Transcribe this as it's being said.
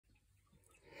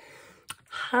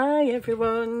Hi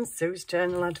everyone, Sue's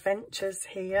Journal Adventures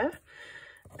here.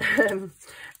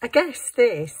 I guess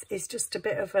this is just a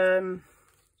bit of a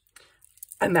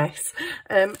mess.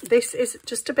 This is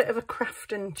just a bit of a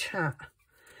craft and chat.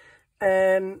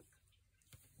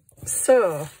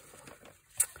 So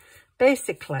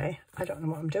basically, I don't know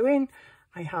what I'm doing.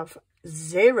 I have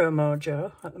zero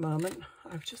mojo at the moment.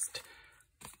 I've just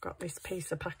got this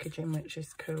piece of packaging which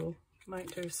is cool.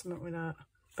 Might do something with that,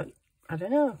 but I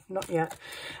don't know, not yet.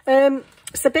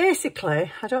 So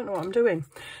basically, I don't know what I'm doing.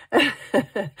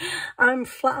 I'm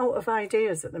flat out of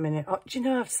ideas at the minute. Oh, do you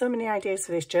know, I have so many ideas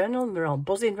for this journal and they're all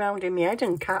buzzing round in my head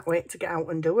and can't wait to get out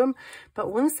and do them.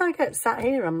 But once I get sat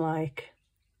here, I'm like,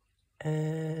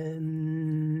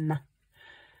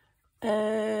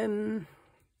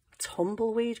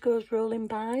 tumbleweed goes rolling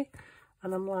by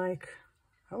and I'm like,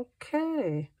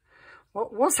 okay,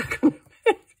 what was I going to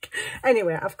make?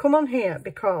 Anyway, I've come on here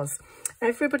because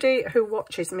everybody who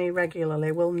watches me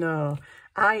regularly will know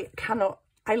I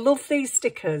love these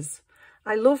stickers.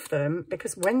 I love them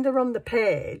because when they're on the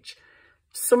page,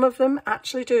 some of them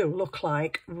actually do look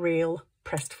like real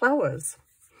pressed flowers,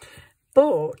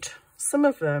 but some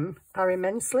of them are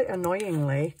immensely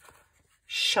annoyingly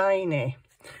shiny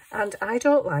and I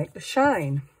don't like the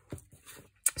shine.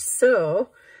 So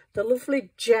the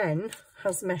lovely Jen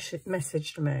has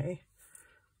messaged me.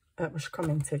 She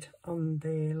commented on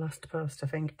the last post, I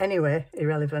think. Anyway,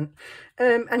 irrelevant.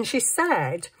 And she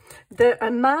said that a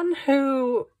man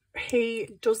who he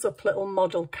does up little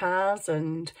model cars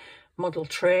and model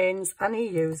trains and he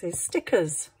uses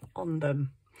stickers on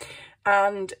them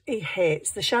and he hates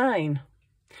the shine.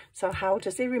 So how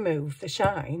does he remove the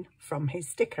shine from his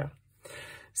sticker?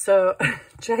 So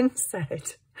Jen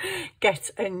said, get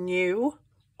a new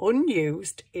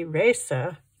unused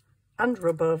eraser and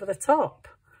rub over the top.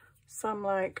 So I'm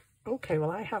like, okay,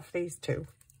 well, I have these two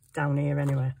down here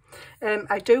anyway.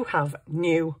 I do have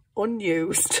new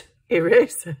unused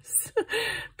erasers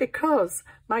because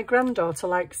my granddaughter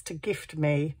likes to gift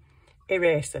me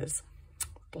erasers.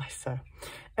 Bless her.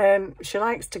 She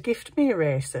likes to gift me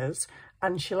erasers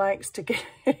and she likes to give,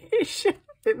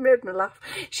 it made me laugh.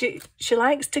 She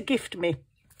likes to gift me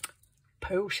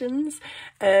potions.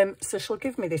 So she'll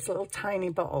give me this little tiny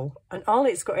bottle and all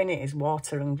it's got in it is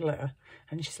water and glitter.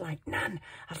 And she's like, Nan,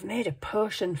 I've made a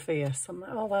potion for you. So I'm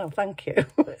like, oh, wow, thank you.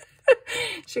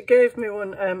 She gave me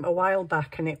one a while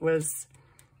back and it was,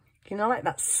 you know, like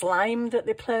that slime that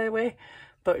they play with.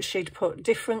 But she'd put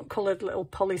different coloured little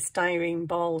polystyrene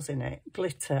balls in it,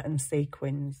 glitter and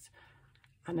sequins.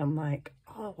 And I'm like,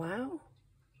 oh, wow,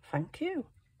 thank you.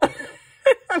 I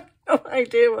have no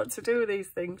idea what to do with these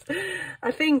things.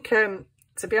 I think, to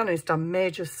be honest, I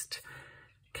may just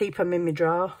keep them in my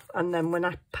drawer, and then when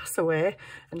I pass away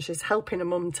and she's helping her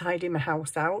mum tidy my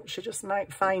house out, she just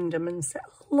might find them and say,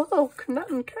 oh look,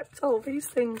 Nan kept all these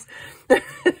things.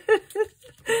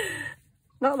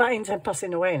 Not that I intend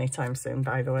passing away anytime soon,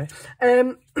 by the way.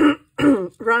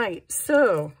 Right,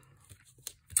 so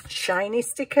shiny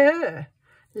sticker,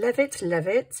 love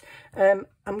it.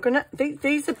 I'm gonna,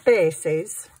 these are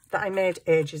bases that I made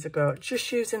ages ago, just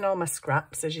using all my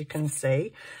scraps, as you can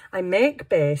see. I make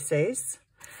bases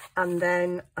and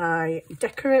then I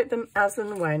decorate them as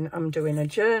and when I'm doing a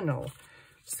journal.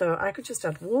 So I could just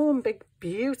add one big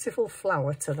beautiful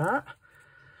flower to that,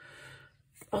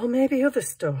 or maybe other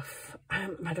stuff.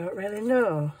 I don't really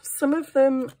know. Some of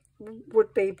them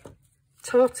would be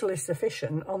totally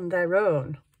sufficient on their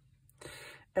own.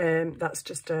 That's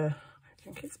just I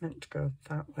think it's meant to go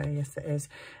that way. Yes, it is.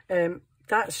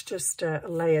 That's just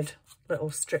layered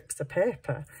little strips of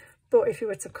paper. But if you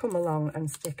were to come along and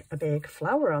stick a big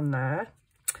flower on there,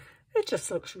 it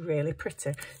just looks really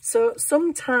pretty. So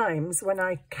sometimes when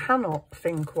I cannot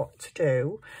think what to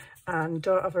do and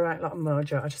don't have a right lot of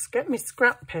mojo, I just get my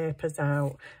scrap papers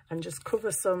out and just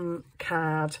cover some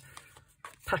card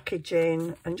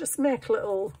packaging and just make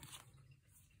little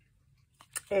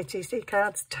ATC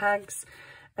cards, tags.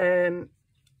 I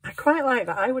quite like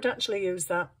that. I would actually use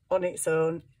that on its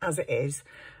own as it is.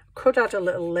 Could add a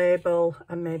little label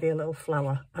and maybe a little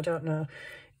flower. I don't know.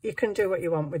 You can do what you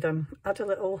want with them. Add a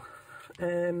little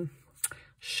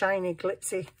shiny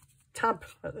glitzy tab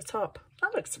at the top.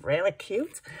 That looks really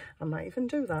cute. I might even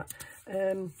do that.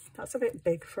 That's a bit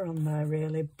big for on there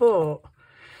really. But,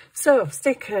 so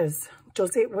stickers,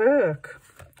 does it work?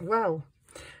 Well,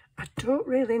 I don't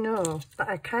really know, but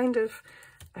I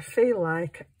feel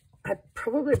like I'd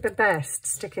probably be best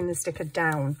sticking the sticker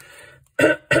down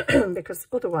because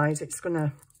otherwise it's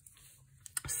gonna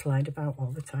slide about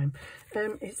all the time.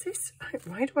 Is this,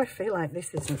 why do I feel like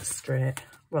this isn't straight?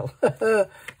 Well,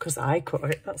 because I cut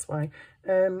it, that's why.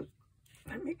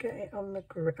 Let me get it on the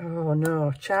grid. Oh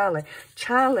no, Charlie.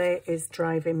 Charlie is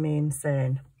driving me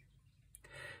insane.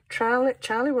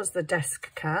 Charlie was the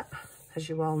desk cat, as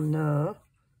you all know.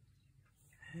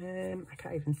 I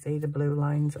can't even see the blue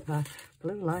lines up there.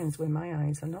 Blue lines with my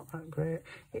eyes are not that great.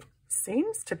 It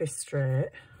seems to be straight.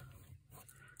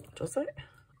 Does it?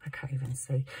 I can't even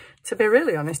see. To be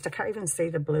really honest, I can't even see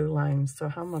the blue lines. So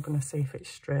how am I going to see if it's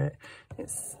straight?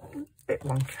 It's a bit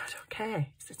wonky. I don't care.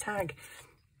 It's a tag.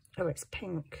 Oh, it's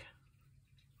pink.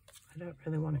 I don't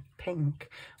really want it pink.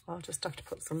 I'll just have to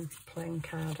put some plain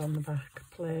card on the back.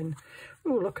 Plain.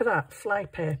 Oh, look at that. Fly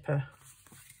paper.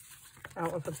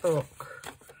 Out of the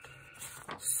book.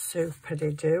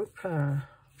 Super-de duper.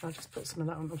 I'll just put some of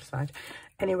that on the other side.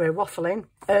 Anyway, waffling.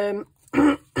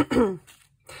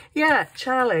 Yeah,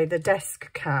 Charlie, the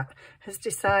desk cat, has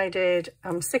decided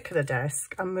I'm sick of the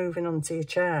desk. I'm moving onto your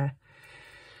chair.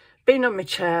 Been on my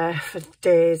chair for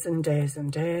days and days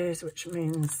and days, which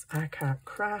means I can't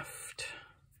craft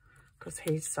because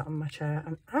he's sat on my chair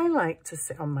and I like to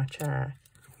sit on my chair.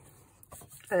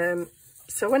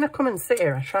 So when I come and sit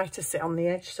here, I try to sit on the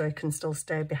edge so he can still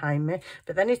stay behind me.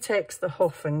 But then he takes the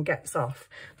huff and gets off,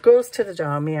 goes to the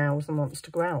door, meows and wants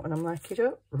to go out. And I'm like, you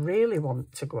don't really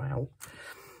want to go out.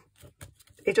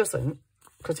 He doesn't,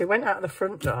 because he went out of the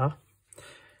front door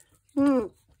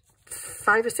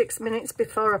 5 or 6 minutes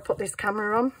before I put this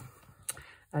camera on.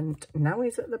 And now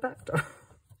he's at the back door.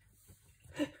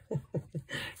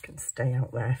 Can stay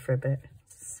out there for a bit.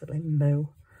 Silly moo.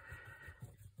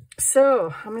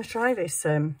 So I'm going to try this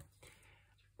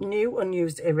new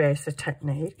unused eraser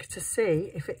technique to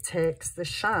see if it takes the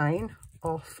shine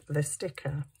off the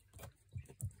sticker.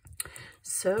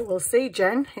 So we'll see,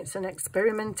 Jen. It's an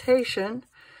experimentation.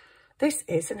 This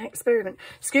is an experiment.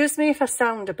 Excuse me if I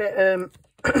sound a bit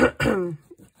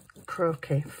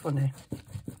croaky, funny.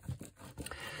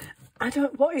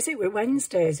 What is it with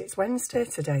Wednesdays? It's Wednesday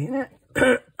today, isn't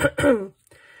it?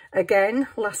 Again,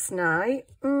 last night,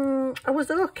 I was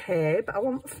okay, but I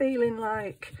wasn't feeling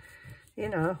like, you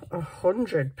know,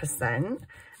 100%.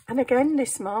 And again,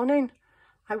 this morning,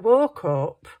 I woke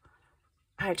up,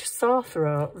 I had a sore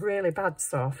throat, really bad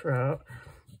sore throat,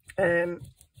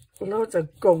 loads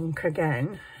of gunk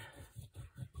again.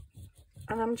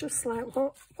 And I'm just like,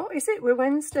 what is it with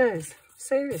Wednesdays?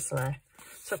 Seriously.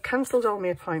 So I've cancelled all my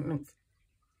appointments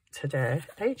today.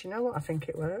 Hey, do you know what? I think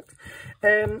it works.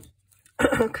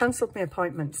 Cancelled my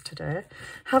appointments today.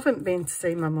 Haven't been to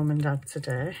see my mum and dad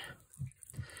today.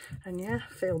 And yeah,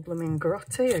 feel blooming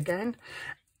grotty again.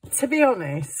 To be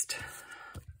honest,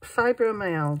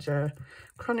 fibromyalgia,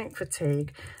 chronic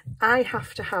fatigue, I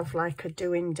have to have like a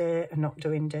doing day, a not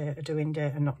doing day, a doing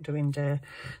day, a not doing day.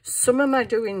 Some of my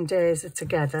doing days are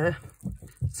together,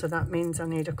 so that means I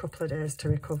need a couple of days to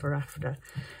recover after.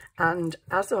 And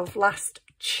as of last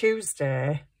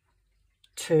Tuesday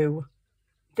to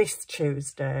this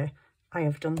Tuesday, I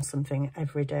have done something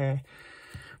every day,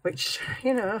 which,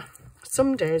 you know,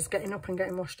 some days getting up and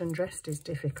getting washed and dressed is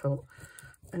difficult.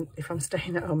 And if I'm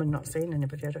staying at home and not seeing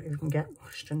anybody, I don't even get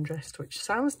washed and dressed, which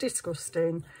sounds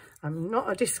disgusting. I'm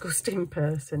not a disgusting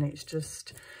person. It's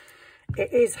just,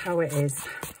 it is how it is.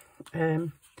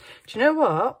 Do you know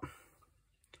what,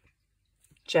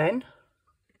 Jen?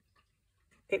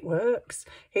 It works.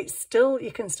 It's still, you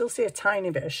can still see a tiny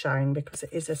bit of shine because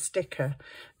it is a sticker.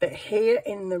 But here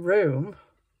in the room,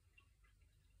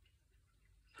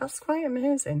 that's quite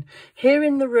amazing. Here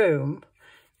in the room,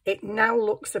 it now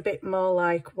looks a bit more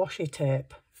like washi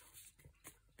tape.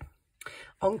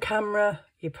 On camera,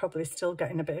 you're probably still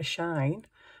getting a bit of shine,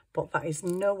 but that is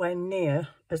nowhere near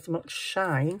as much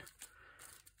shine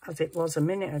as it was a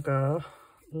minute ago,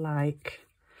 like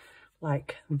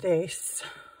this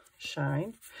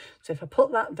shine. So if I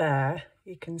put that there,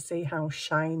 you can see how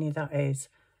shiny that is.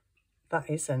 That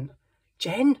isn't.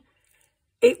 Jen,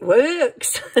 it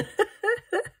works.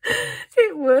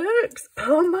 It works.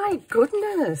 Oh my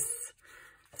goodness.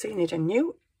 So you need a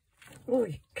new, oh,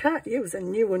 you can't use a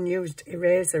new unused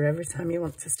eraser every time you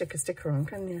want to stick a sticker on,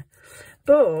 can you?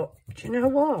 But do you know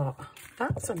what?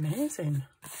 That's amazing.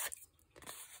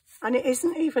 And it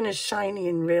isn't even as shiny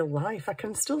in real life. I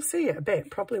can still see it a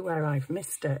bit, probably where I've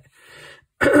missed it.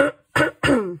 Yeah,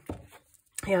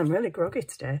 I'm really groggy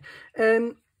today.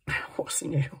 What's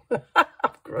new?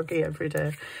 I'm groggy every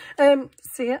day.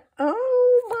 See it?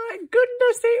 Oh my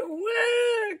goodness, it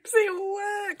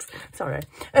works. Sorry.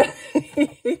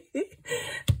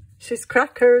 She's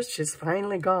crackers. She's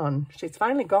finally gone. She's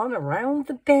finally gone around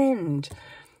the bend.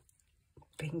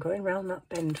 Been going around that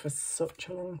bend for such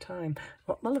a long time.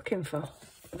 What am I looking for?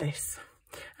 This.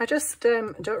 I just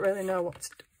don't really know what to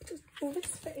do. Will this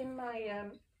fit in my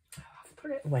I've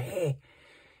put it away.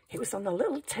 It was on the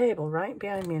little table right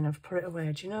behind me and I've put it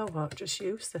away. Do you know what? Just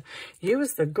use the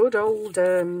good old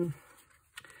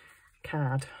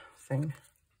card thing.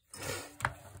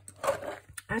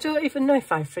 I don't even know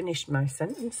if I finished my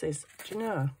sentences. Do you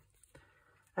know?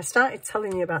 I started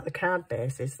telling you about the card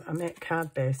bases. I make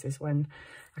card bases when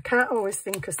I can't always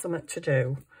think of something to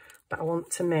do, but I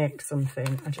want to make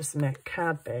something. I just make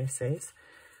card bases.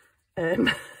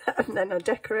 And then I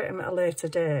decorate them at a later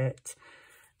date,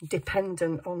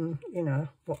 dependent on, you know,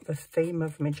 what the theme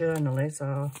of my journal is.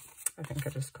 Or I think I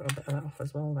just cut a bit of that off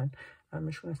as well then. I'm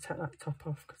just going to take that top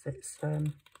off because it's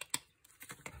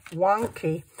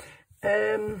wonky.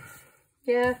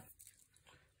 Yeah.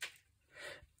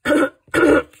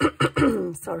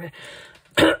 Sorry.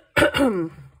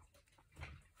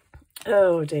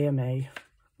 Oh dear me.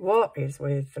 What is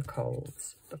with the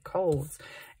colds? The colds,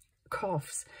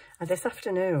 coughs. And this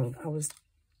afternoon I was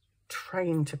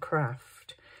trying to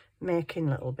craft, making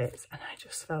little bits, and I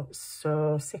just felt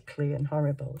so sickly and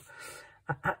horrible.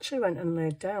 I actually went and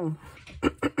laid down.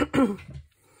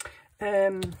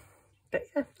 But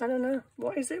yeah, I don't know.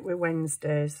 What is it with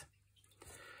Wednesdays?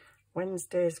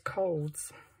 Wednesdays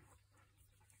colds.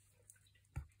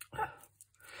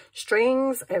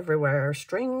 Strings everywhere,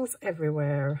 strings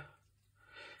everywhere.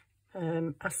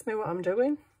 Ask me what I'm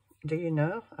doing. Do you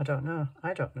know? I don't know.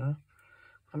 I don't know.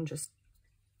 I'm just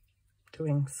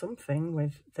doing something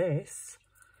with this.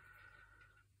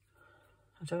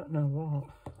 I don't know what.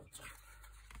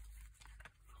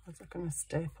 Was I going to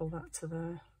staple that to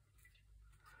there?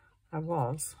 I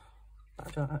was, but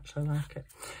I don't actually like it.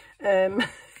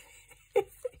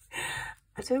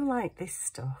 I do like this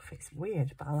stuff. It's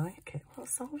weird, but I like it.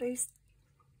 What's all these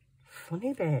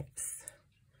funny bits?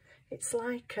 It's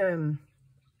like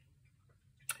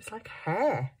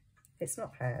hair. It's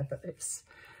not hair, but it's,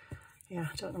 yeah,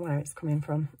 I don't know where it's coming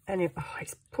from. Anyway, oh,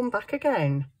 it's come back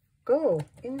again. Go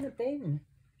in the bin.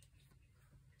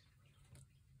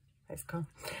 It's gone.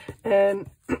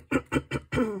 I'm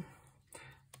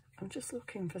just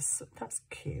looking for, that's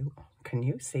cute. Can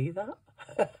you see that?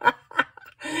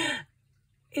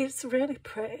 It's really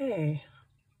pretty.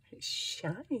 It's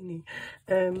shiny.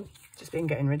 Just been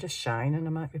getting rid of shine, and I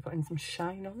might be putting some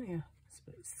shine on here. It's a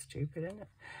bit stupid, isn't it?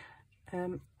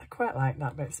 I quite like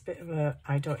that, but it's a bit of a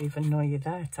I don't even know you're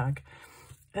there tag.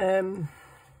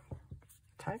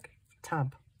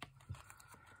 Tab.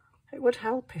 It would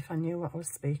help if I knew what I was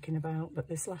speaking about, but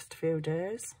this last few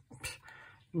days,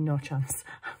 no chance.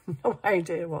 No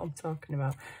idea what I'm talking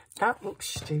about. That looks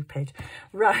stupid.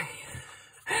 Right.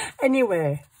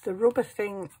 Anyway, the rubber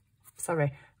thing,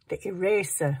 sorry, the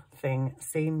eraser thing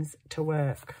seems to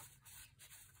work.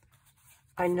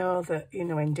 I know that, you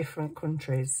know, in different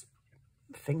countries,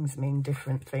 things mean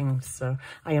different things. So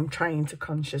I am trying to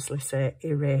consciously say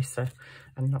eraser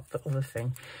and not the other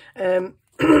thing.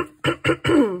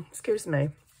 Excuse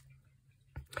me.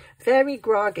 Very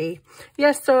groggy.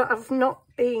 Yes, so I've not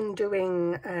been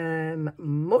doing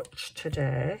much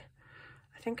today.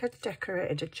 I think I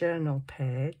decorated a journal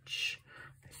page.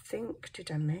 I think,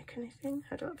 did I make anything?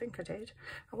 I don't think I did.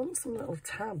 I want some little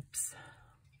tabs.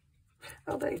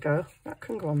 Oh, there you go. That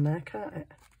can go on there, can't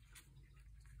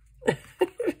it?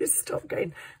 Stop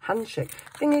getting handshake.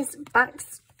 Thing is,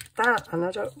 back's that, and I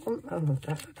don't want, oh,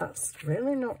 that's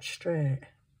really not straight.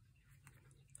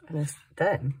 And it's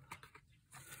them.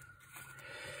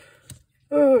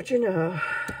 Oh, do you know,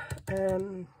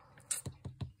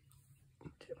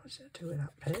 what should I do with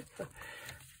that paper?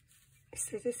 You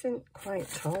see, this isn't quite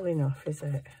tall enough, is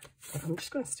it? But I'm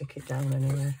just going to stick it down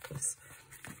anyway, because,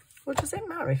 well, does it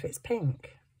matter if it's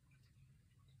pink?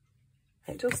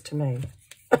 It does to me.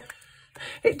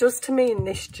 It does to me in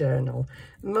this journal.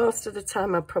 Most of the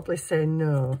time I'd probably say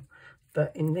no,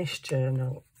 but in this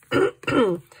journal,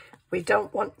 we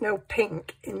don't want no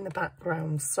pink in the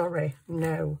background. Sorry,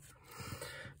 no.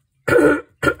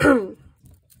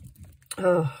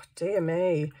 Oh, dear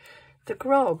me. The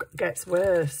grog gets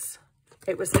worse.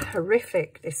 It was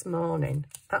horrific this morning.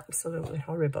 Absolutely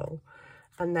horrible.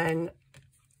 And then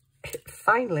it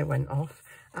finally went off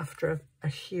after a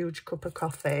huge cup of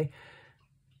coffee,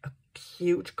 a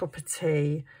huge cup of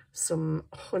tea, some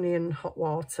honey and hot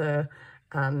water,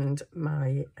 and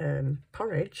my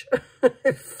porridge.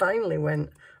 It finally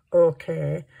went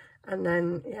okay. And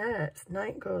then, yeah, as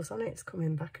night goes on, it's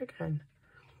coming back again.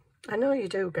 I know you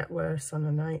do get worse on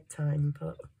a night time,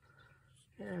 but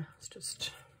yeah, it's just,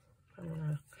 I don't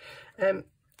know.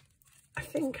 I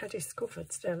think I discovered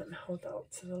today, let me hold that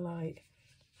up to the light.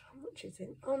 How much is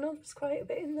in? Oh no, there's quite a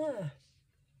bit in there.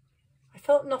 I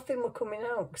thought nothing were coming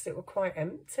out because it were quite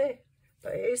empty,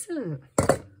 but it isn't.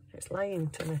 It's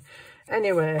lying to me.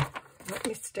 Anyway, let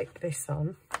me stick this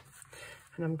on.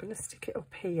 and I'm going to stick it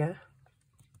up here.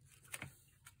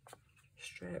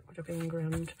 Straight would have been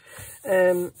grand.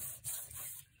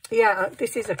 Yeah,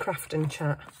 this is a craft and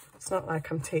chat. It's not like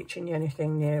I'm teaching you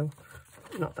anything new.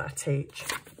 Not that I teach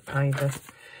either.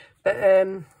 But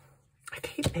I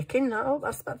keep picking that up.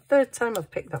 That's about the 3rd time I've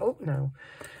picked that up now.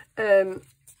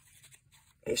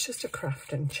 It's just a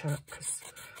craft and chat because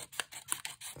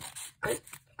I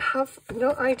have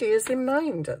no ideas in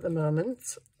mind at the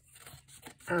moment.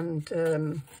 And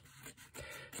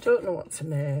don't know what to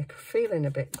make. Feeling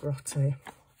a bit grotty.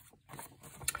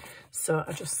 So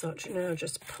I just thought, you know,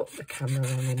 just put the camera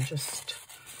on and just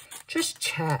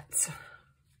chat.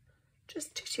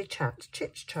 Just titty chat,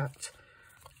 chit chat,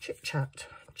 chit chat,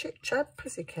 chit chat,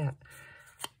 pussycat.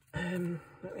 Let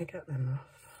me get them off.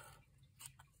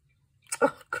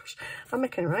 Oh gosh, I'm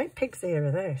making right pig's ear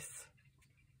of this.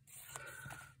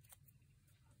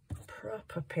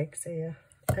 Proper pig's ear.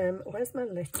 Where's my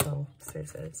little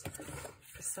scissors?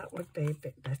 Because that would be a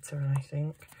bit better, I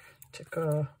think, to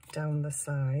go down the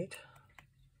side.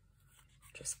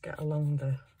 Just get along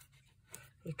the,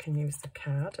 you can use the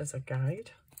card as a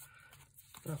guide.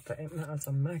 Not that it matters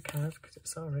on my card because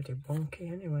it's already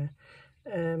wonky anyway.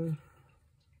 Okay,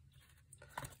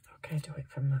 do it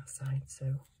from that side,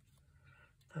 Sue.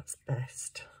 That's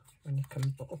best when you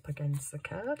can butt up against the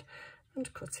card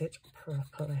and cut it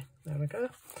properly. There we go.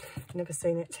 Never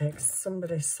seen it take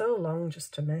somebody so long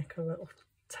just to make a little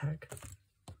tag.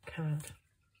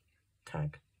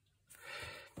 Tag.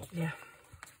 Yeah.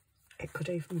 It could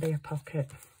even be a pocket.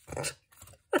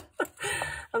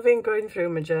 I've been going through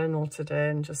my journal today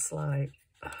and just like,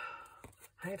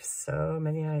 I have so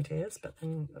many ideas, but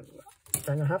then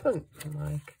I haven't. I'm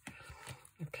like,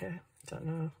 okay, don't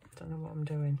know what I'm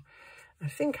doing. I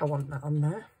think I want that on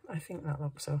there. I think that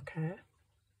looks okay.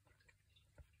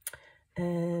 I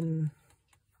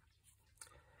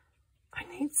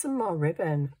need some more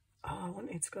ribbon. Oh, I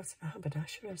wanted to go to the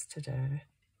haberdasher's today.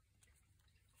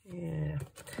 Yeah,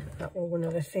 that was one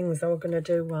of the things I was going to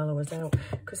do while I was out,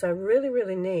 because I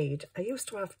really need, I used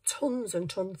to have tons and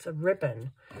tons of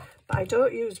ribbon, but I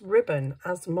don't use ribbon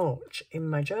as much in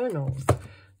my journals.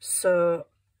 So,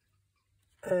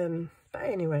 but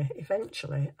anyway,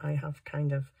 eventually I have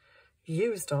kind of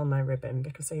used all my ribbon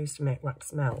because I used to make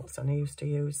wax melts and I used to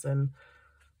use them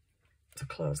to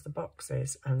close the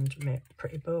boxes and make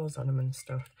pretty bows on them and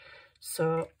stuff.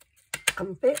 So I'm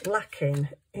a bit lacking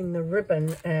in the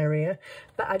ribbon area,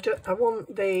 but I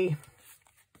want the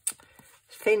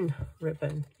thin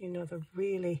ribbon, you know, the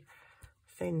really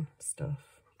thin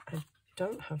stuff. I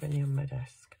don't have any on my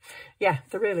desk. Yeah,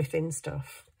 the really thin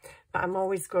stuff. But I'm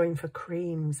always going for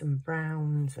creams and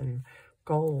browns and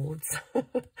golds.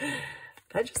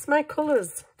 They're just my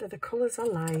colours. They're the colours I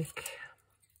like.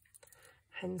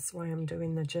 Hence why I'm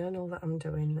doing the journal that I'm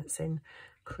doing, that's in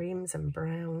creams and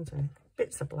browns and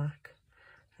bits of black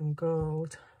and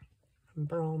gold and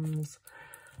bronze.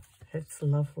 It's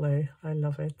lovely. I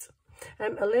love it.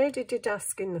 A lady did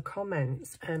ask in the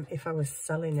comments if I was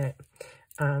selling it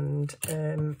and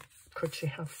could she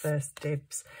have first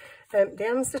dibs. The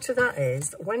answer to that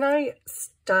is, when I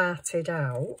started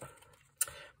out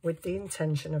with the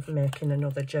intention of making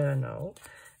another journal,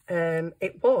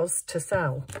 it was to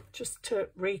sell, just to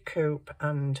recoup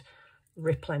and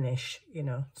replenish, you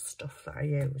know, stuff that I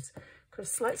use.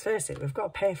 Because let's face it, we've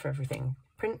got to pay for everything.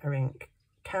 Printer ink,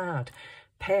 card,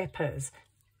 papers,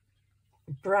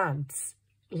 brads,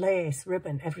 lace,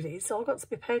 ribbon, everything. It's all got to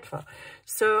be paid for.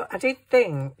 So I did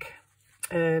think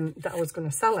that I was going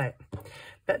to sell it.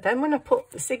 But then when I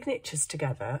put the signatures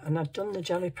together and I'd done the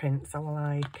jelly prints, I was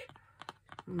like,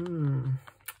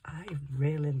 I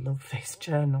really love this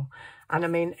journal. And I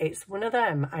mean, it's one of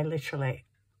them I literally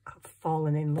have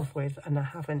fallen in love with, and I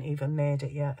haven't even made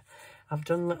it yet. I've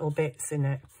done little bits in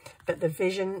it, but the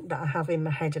vision that I have in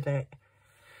my head of it,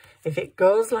 if it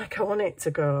goes like I want it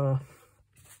to go,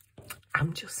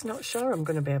 I'm just not sure I'm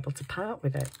going to be able to part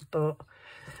with it, but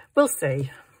we'll see.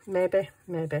 Maybe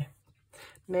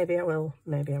I will,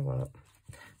 maybe I won't.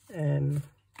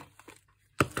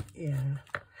 Yeah,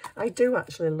 I do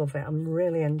actually love it. I'm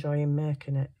really enjoying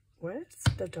making it. Where's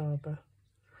the dauber?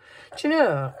 Do you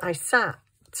know, I sat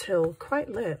till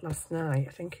quite late last night.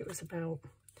 I think it was about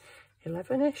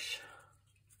 11ish.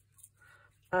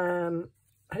 I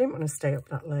didn't want to stay up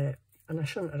that late, and I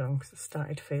shouldn't have done because I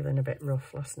started feeling a bit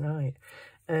rough last night.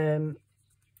 And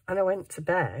I went to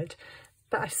bed,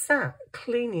 but I sat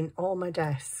cleaning all my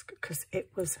desk because it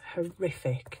was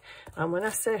horrific. And when I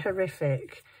say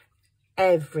horrific,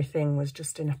 everything was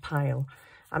just in a pile.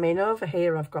 I mean, over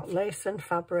here I've got lace and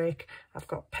fabric, I've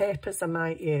got papers I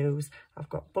might use, I've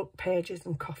got book pages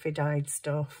and coffee dyed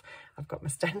stuff, I've got my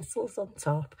stencils on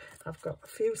top. I've got a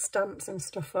few stamps and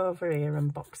stuff over here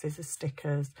and boxes of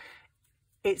stickers.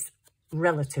 It's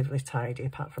relatively tidy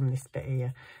apart from this bit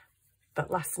here.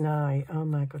 But last night, oh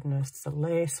my goodness, the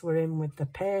lace were in with the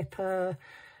paper.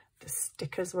 The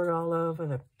stickers were all over.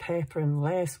 The paper and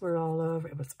lace were all over.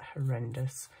 It was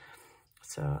horrendous.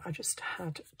 So I just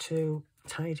had to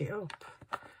tidy it up.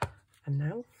 And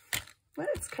now, well,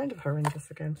 it's kind of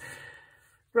horrendous again.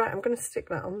 Right, I'm going to stick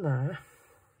that on there.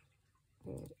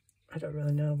 I don't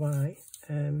really know why.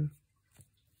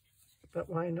 But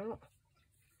why not?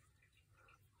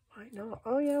 Why not?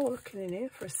 Oh yeah, we're looking in here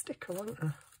for a sticker, weren't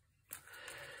I?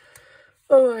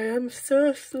 Oh, I am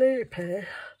so sleepy.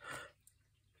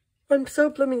 I'm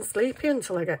so blooming sleepy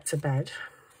until I get to bed.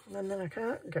 And then I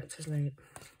can't get to sleep.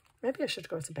 Maybe I should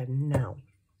go to bed now.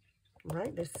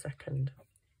 Right this second.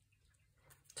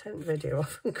 Turn the video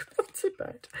off and go to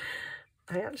bed.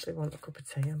 I actually want a cup of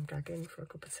tea. I'm gagging for a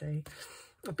cup of tea.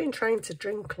 I've been trying to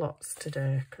drink lots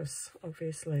today because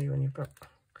obviously when you've got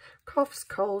coughs,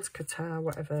 colds, catarrh,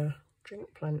 whatever,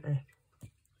 drink plenty.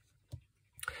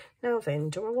 Now then,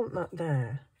 do I want that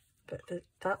there? But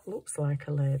that looks like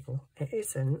a label. It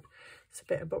isn't. It's a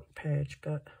bit of book page,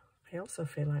 but I also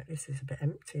feel like this is a bit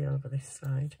empty over this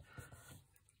side.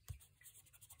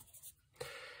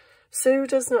 Sue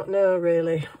does not know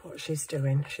really what she's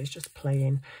doing. She's just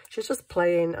playing. She's just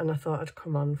playing, and I thought I'd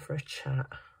come on for a chat.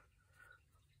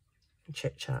 A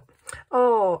chit chat.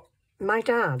 Oh, my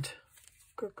dad.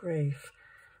 Good grief.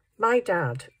 My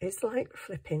dad is like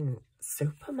flipping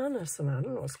Superman or something. I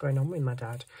don't know what's going on with my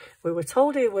dad. We were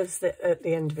told he was at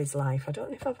the end of his life. I don't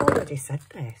know if I've already said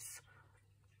this.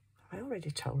 I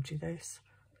already told you this.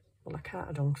 Well, I can't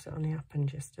have done because it only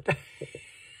happened yesterday.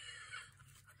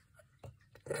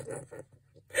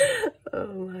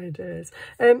 Oh my days.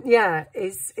 Yeah,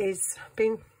 he's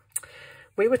been,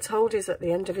 we were told he's at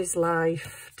the end of his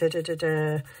life, he's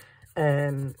been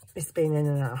in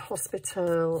and out of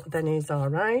hospital, then he's all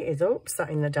right, he's up, sat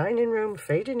in the dining room,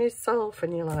 feeding himself,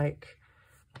 and you're like,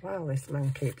 wow, this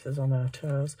man keeps us on our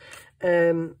toes.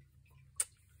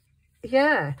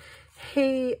 Yeah,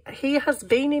 he has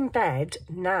been in bed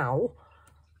now,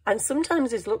 and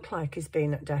sometimes he's looked like he's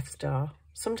been at death's door.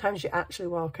 Sometimes you actually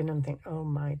walk in and think, oh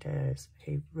my days,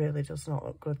 he really does not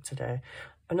look good today.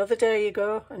 Another day you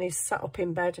go and he's sat up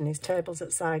in bed and his table's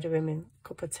at side of him in a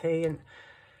cup of tea, and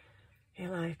you're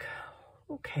like,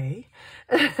 okay.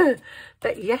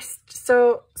 But yes,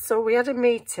 so we had a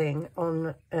meeting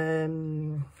on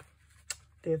the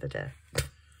other day.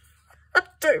 I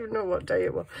don't even know what day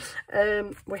it was.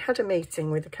 We had a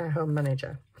meeting with the care home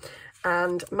manager.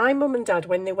 And my mum and dad,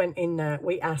 when they went in there,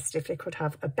 we asked if they could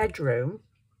have a bedroom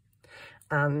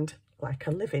and like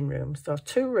a living room. So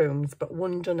 2 rooms, but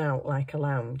one done out like a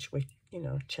lounge with, you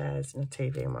know, chairs and a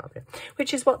TV and whatever,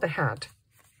 which is what they had.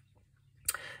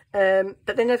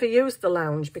 But they never used the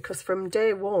lounge because from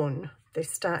day one, they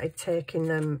started taking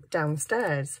them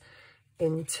downstairs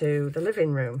into the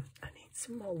living room. I need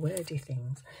some more wordy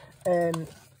things.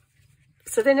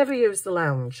 So they never used the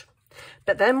lounge.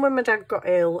 But then when my dad got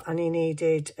ill and he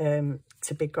needed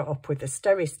to be got up with a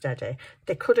steady,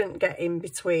 they couldn't get in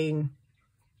between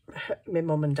my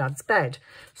mum and dad's bed.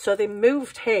 So they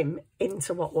moved him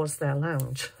into what was their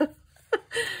lounge.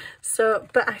 So,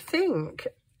 but I think,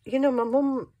 you know, my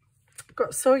mum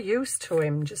got so used to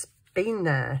him just being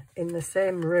there in the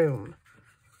same room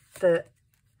that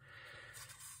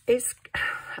it's,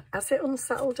 has it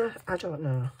unsettled her? I don't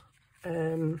know.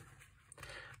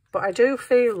 But I do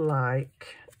feel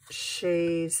like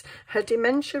her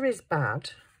dementia is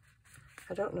bad.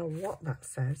 I don't know what that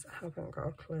says. I haven't got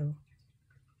a clue.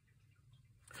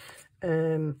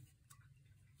 I'm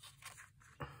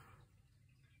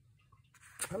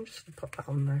just going to put that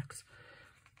on there because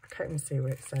I can't even see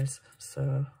what it says.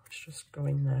 So let's just go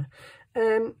in there.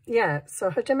 Yeah, so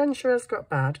her dementia has got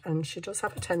bad and she does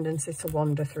have a tendency to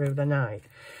wander through the night.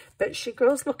 But she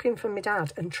goes looking for my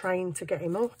dad and trying to get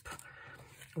him up,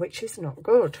 which is not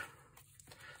good.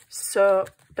 So,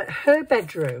 but her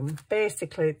bedroom,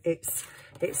 basically, it's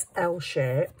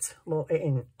L-shaped. Well,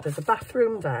 there's a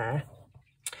bathroom there.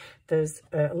 There's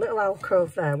a little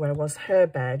alcove there where was her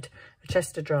bed, a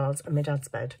chest of drawers, and my dad's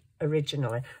bed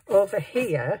originally. Over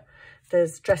here,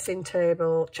 there's dressing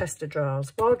table, chest of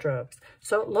drawers, wardrobes.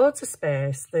 So loads of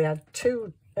space. They had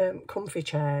 2 comfy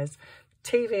chairs,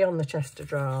 TV on the chest of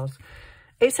drawers.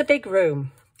 It's a big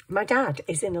room. My dad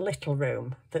is in a little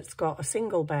room that's got a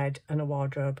single bed and a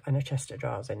wardrobe and a chest of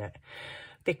drawers in it.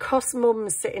 Because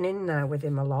mum's sitting in there with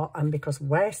him a lot and because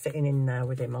we're sitting in there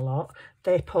with him a lot,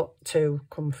 they put 2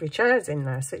 comfy chairs in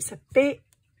there. So it's a bit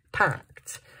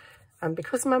packed. And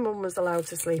because my mum was allowed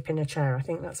to sleep in a chair, I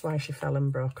think that's why she fell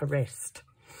and broke her wrist.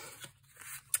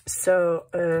 So,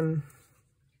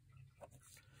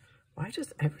 why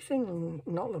does everything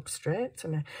not look straight to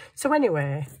me? So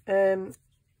anyway,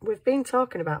 we've been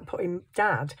talking about putting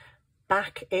Dad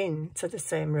back into the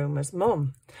same room as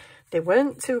Mum. They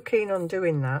weren't too keen on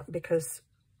doing that because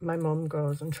my mum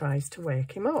goes and tries to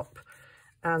wake him up.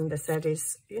 And they said,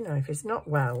 you know, if he's not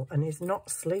well and he's not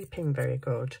sleeping very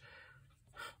good,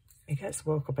 he gets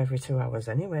woke up every 2 hours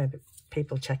anyway, but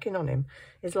people checking on him.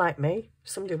 He's like me. If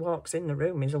somebody walks in the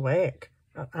room, he's awake.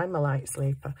 I'm a light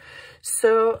sleeper.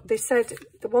 So they said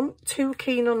they weren't too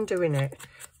keen on doing it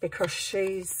because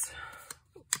she's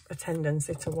a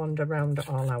tendency to wander around at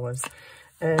all hours.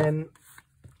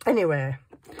 Anyway,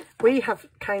 we have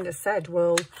kind of said,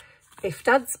 well, if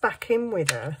Dad's back in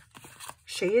with her,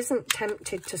 she isn't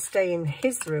tempted to stay in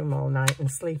his room all night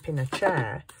and sleep in a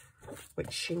chair,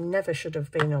 which she never should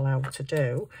have been allowed to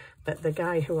do. But the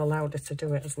guy who allowed her to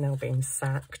do it has now been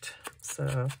sacked.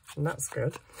 So that's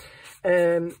good.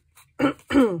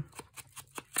 So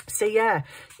yeah,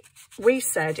 we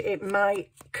said it might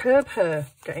curb her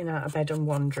getting out of bed and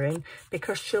wandering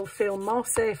because she'll feel more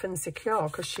safe and secure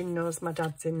because she knows my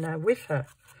dad's in there with her.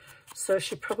 So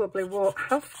she probably won't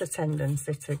have the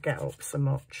tendency to get up so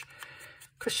much.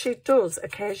 Because she does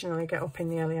occasionally get up in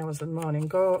the early hours of the morning,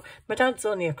 my dad's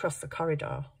only across the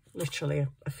corridor, literally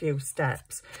a few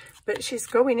steps. But she's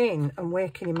going in and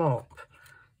waking him up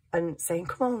and saying,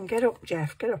 come on, get up,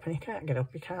 Jeff, get up. And he can't get up,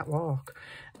 he can't walk.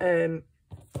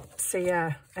 So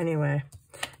yeah, anyway.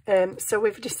 So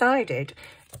we've decided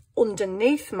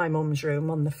underneath my mum's room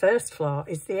on the first floor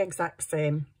is the exact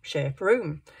same shape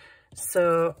room.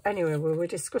 So anyway, we were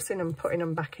discussing and putting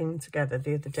them back in together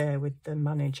the other day with the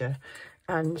manager.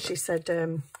 And she said,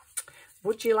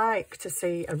 would you like to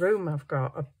see a room I've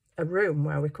got? A room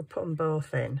where we could put them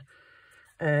both in.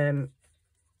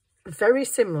 Very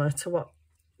similar to what,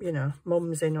 you know,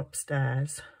 Mum's in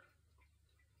upstairs.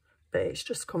 But it's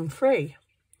just come free.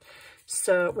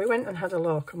 So we went and had a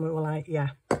look and we were like, yeah,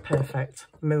 perfect,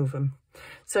 move them.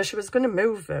 So she was going to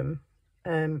move them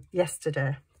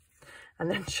yesterday. And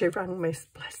then she rang me,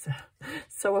 bless her,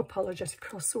 so apologetic.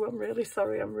 Oh, so I'm really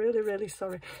sorry. I'm really, really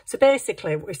sorry. So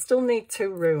basically, we still need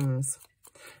 2 rooms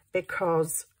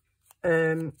because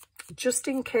just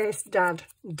in case Dad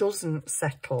doesn't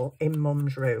settle in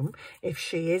Mum's room, if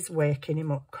she is waking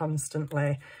him up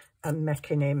constantly and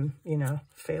making him, you know,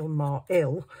 feel more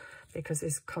ill because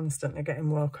he's constantly getting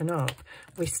woken up,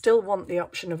 we still want the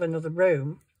option of another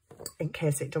room in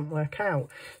case it don't work out.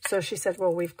 So she said,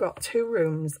 well, we've got 2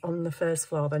 rooms on the first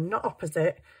floor. They're not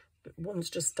opposite, but one's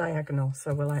just diagonal.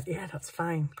 So we're like, yeah, that's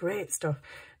fine. Great stuff.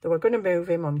 They were going to move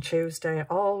him on Tuesday.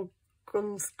 All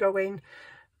guns going.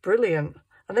 Brilliant.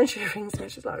 And then she rings me.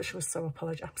 She's like, she was so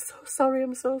apologetic. I'm so sorry.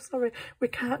 I'm so sorry. We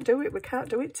can't do it. We can't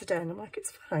do it today. And I'm like,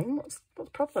 it's fine. What's the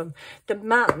problem? The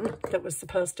man that was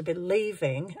supposed to be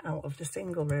leaving out of the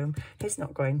single room, he's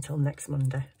not going till next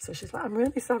Monday. So she's like, I'm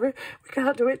really sorry. We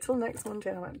can't do it till next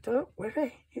Monday. And I'm like, don't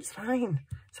worry. It's fine.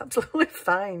 It's absolutely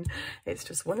fine. It's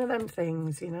just one of them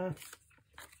things, you know.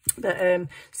 But,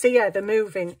 so yeah, they're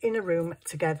moving in a room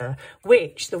together,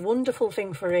 which the wonderful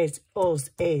thing for us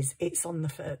is it's on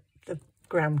the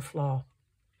ground floor.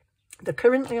 They're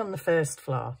currently on the first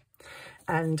floor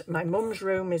and my mum's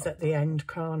room is at the end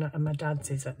corner and my dad's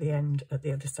is at the end at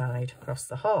the other side across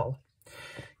the hall.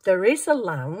 There is a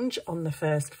lounge on the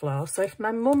first floor, so if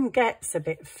my mum gets a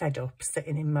bit fed up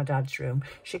sitting in my dad's room,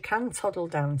 she can toddle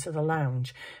down to the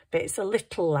lounge, but it's a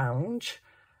little lounge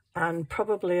and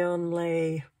probably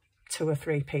only 2 or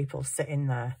 3 people sitting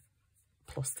there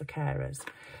plus the carers.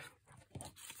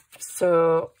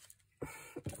 So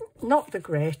not the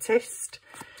greatest.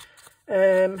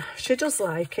 She does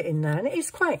like it in there and it is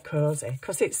quite cosy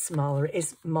because it's smaller. It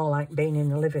is more like being in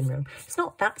the living room. It's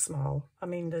not that small. I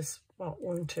mean, there's what,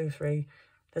 1, 2, 3,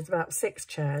 there's about 6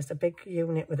 chairs, a big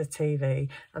unit with a TV,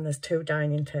 and there's 2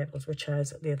 dining tables with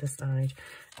chairs at the other side.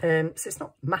 So it's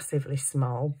not massively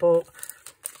small, but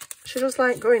she does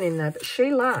like going in there, but she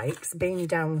likes being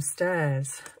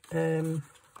downstairs.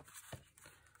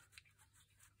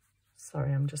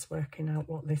 Sorry, I'm just working out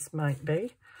what this might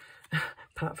be,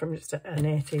 apart from just an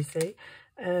ATC.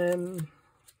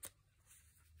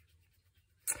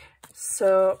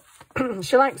 So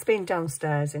she likes being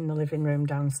downstairs in the living room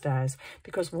downstairs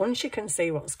because 1, she can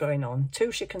see what's going on,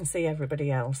 2, she can see everybody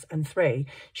else, and 3,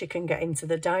 she can get into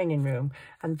the dining room.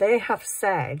 And they have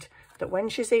said that when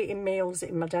she's eating meals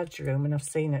in my dad's room, and I've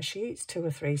seen it, she eats 2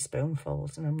 or 3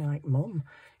 spoonfuls, and I'm like, Mum,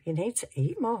 you need to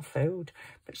eat more food.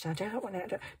 But she said, I don't want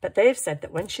to. But they've said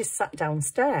that when she's sat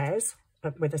downstairs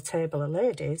with a table of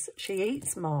ladies, she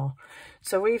eats more.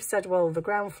 So we've said, well, the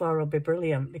ground floor will be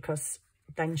brilliant because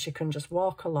then she can just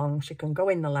walk along. She can go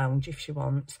in the lounge if she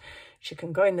wants. She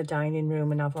can go in the dining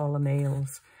room and have all the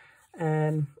meals.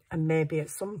 And maybe at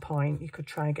some point you could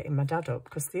try getting my dad up,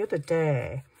 because the other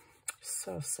day,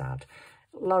 so sad,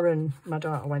 Lauren, my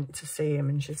daughter, went to see him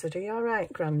and she said, are you all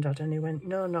right, Grandad? And he went,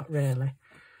 no, not really.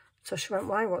 So she went,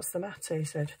 why, what's the matter? He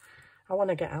said, I want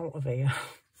to get out of here.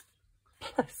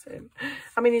 Bless him.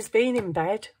 I mean, he's been in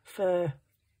bed for,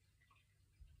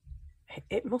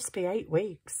 it must be 8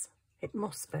 weeks. It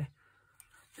must be.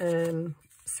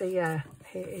 So yeah,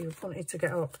 he wanted to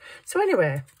get up. So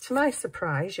anyway, to my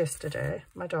surprise, yesterday,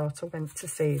 my daughter went to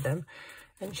see them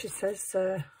and she says,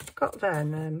 got there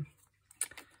and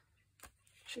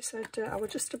she said, I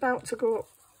was just about to go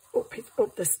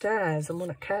up the stairs and one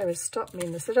of the carers stopped me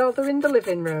and they said, oh, they're in the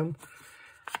living room.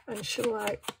 And she was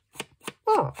like,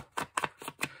 what?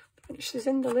 And she's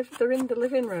in the they're in the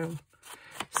living room.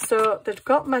 So they'd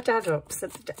got my dad up, so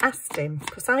they'd asked him,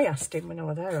 because I asked him when I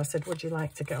was there, I said, would you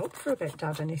like to get up for a bit,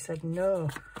 Dad? And he said, no.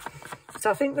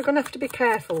 So I think they're going to have to be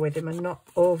careful with him and not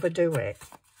overdo it.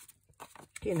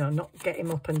 You know, not get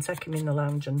him up and take him in the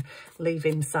lounge and leave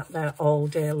him sat there all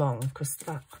day long, because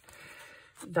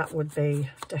that would be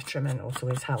detrimental to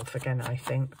his health again, I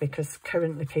think, because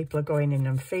currently people are going in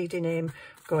and feeding him,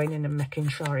 going in and making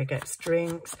sure he gets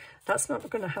drinks. That's not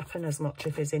going to happen as much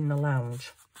if he's in the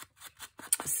lounge.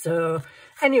 So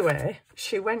anyway,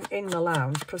 she went in the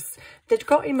lounge because they'd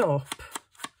got him up,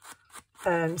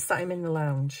 sat him in the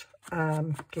lounge,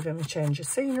 give him a change of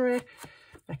scenery,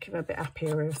 make him a bit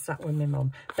happier who was sat with my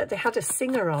mum. But they had a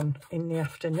singer on in the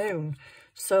afternoon.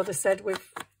 So they said, we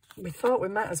thought we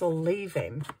might as well leave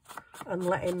him and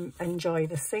let him enjoy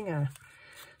the singer.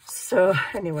 So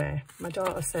anyway, my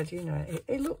daughter said, you know,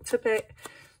 he looked a bit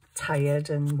tired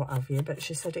and what have you, but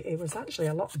she said it was actually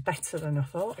a lot better than I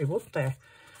thought he would be.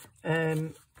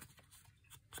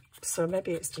 So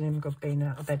maybe it's done him good being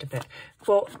out of bed a bit.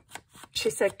 But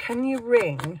she said, can you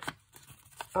ring?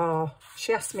 Or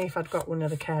she asked me if I'd got one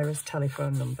of the carers'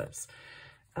 telephone numbers.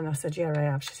 And I said, yeah, I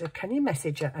have. She said, can you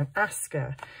message her and ask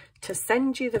her to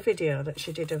send you the video that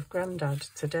she did of Grandad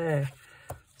today?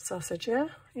 So I said, yeah,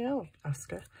 I'll ask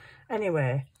her.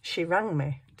 Anyway, she rang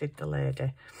me, did the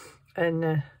lady.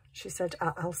 And she said,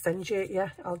 I'll send you, yeah,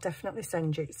 I'll definitely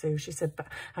send you it, Sue. She said, but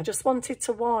I just wanted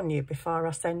to warn you before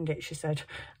I send it. She said,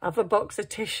 have a box of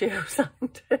tissues.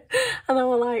 And I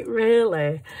was like,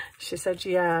 really? She said,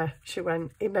 yeah. She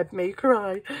went, it made me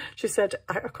cry. She said,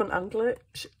 I couldn't handle it.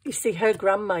 You see, her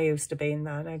grandma used to be in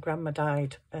there and her grandma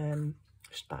died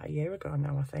just about a year ago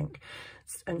now, I think.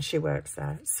 And she works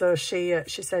there. So she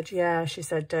said, yeah, she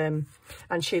said,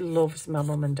 and she loves my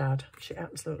mum and dad. She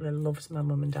absolutely loves my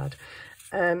mum and dad.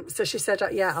 So she said,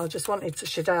 yeah,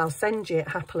 I'll send you it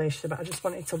happily, she said, but I just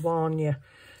wanted to warn you,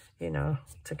 you know,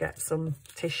 to get some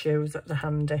tissues at the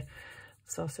handy.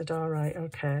 So I said, all right,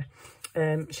 okay.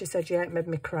 She said, yeah, it made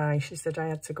me cry. She said, I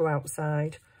had to go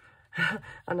outside.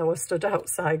 And I was stood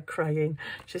outside crying.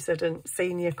 She said, and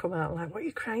seeing you come out, like, what are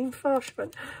you crying for? She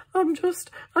went,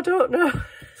 I don't know.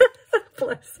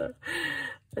 Bless her.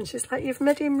 And she's like, you've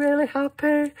made him really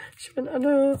happy. She went, I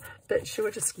know. But she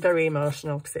was just very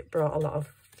emotional because it brought a lot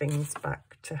of things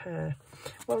back to her.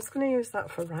 Well, I was going to use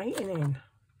that for writing in.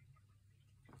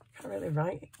 Can't really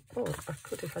write. Oh, I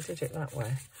could if I did it that way.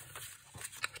 I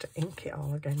have to ink it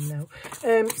all again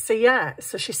now. So yeah,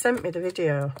 so she sent me the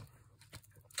video.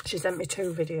 She sent me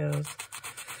 2 videos.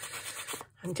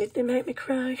 And did they make me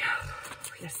cry?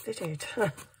 Yes, they did.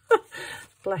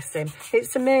 Bless him.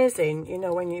 It's amazing, you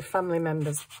know, when your family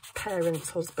members,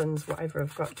 parents, husbands, whatever,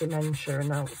 have got dementia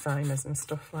and Alzheimer's and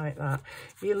stuff like that.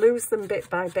 You lose them bit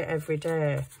by bit every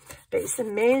day. But it's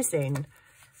amazing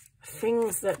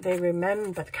things that they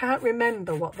remember. Can't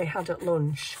remember what they had at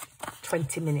lunch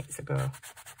 20 minutes ago.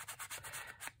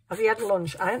 Have you had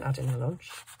lunch? I haven't had any lunch.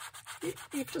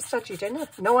 You've just had your dinner.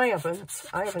 No, I haven't.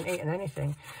 I haven't eaten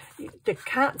anything. They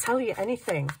can't tell you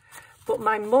anything. But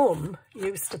my mum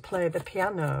used to play the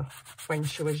piano when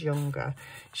she was younger.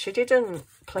 She didn't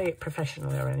play it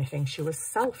professionally or anything. She was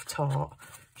self-taught.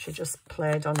 She just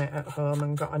played on it at home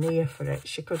and got an ear for it.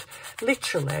 She could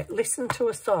literally listen to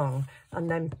a song and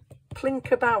then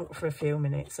plink about for a few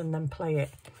minutes and then play it.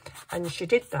 And she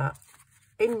did that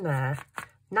in there,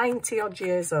 90 odd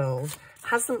years old,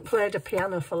 hasn't played a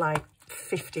piano for like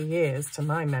 50 years to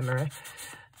my memory.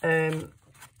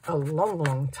 A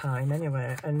long time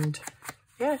anyway. And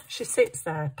yeah, she sits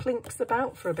there, plinks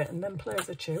about for a bit and then plays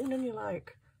a tune and you're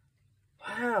like,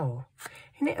 wow,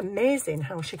 isn't it amazing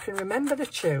how she can remember the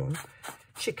tune?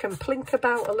 She can plink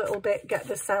about a little bit, get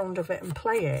the sound of it and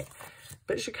play it.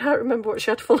 but she can't remember what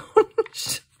she had for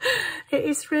lunch. It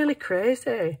is really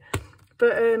crazy.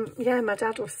 But yeah, my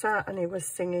dad was sat and he was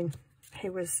singing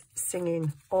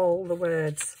all the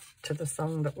words to the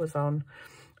song that was on.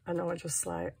 And I was just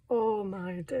like, oh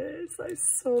my days,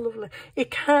 that's so lovely. He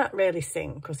can't really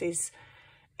sing because he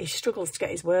struggles to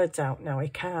get his words out now. He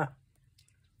can't,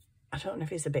 I don't know if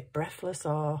he's a bit breathless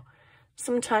or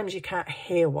sometimes you can't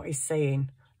hear what he's saying,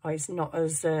 or he's not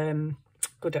as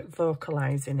good at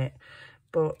vocalising it.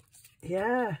 But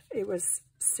yeah, he was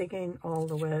singing all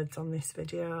the words on this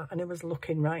video and he was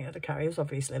looking right at the camera. He was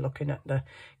obviously looking at the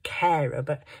carer,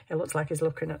 but it looks like he's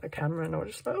looking at the camera, and I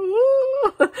was just like,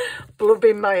 ooh,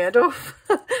 blubbing my head off.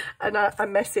 And I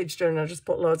messaged her and I just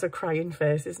put loads of crying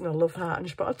faces and a love heart, and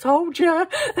she put, I told you.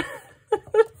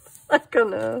 Like, I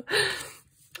know.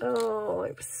 Oh,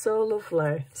 it was so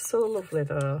lovely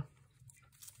though.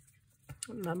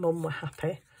 My mum were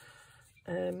happy.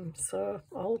 So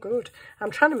all good.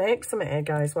 I'm trying to make something here,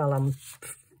 guys, while I'm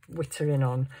wittering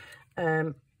on,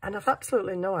 and I've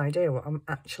absolutely no idea what I'm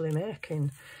actually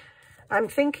making. I'm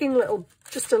thinking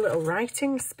just a little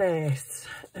writing space,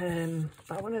 but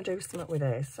I want to do something with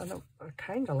this. I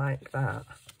kind of like that.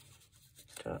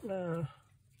 Don't know.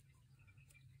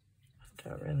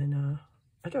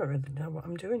 I don't really know what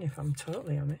I'm doing, if I'm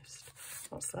totally honest.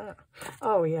 What's that?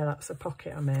 Oh yeah, that's a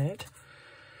pocket I made.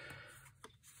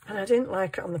 And I didn't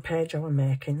like it on the page I was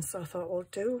making, so I thought, well,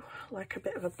 do like a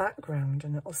bit of a background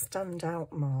and it'll stand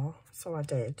out more. So I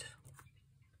did.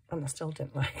 And I still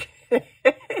didn't like it.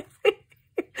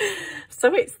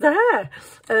 So it's there.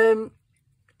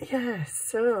 Yeah,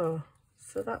 so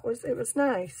it was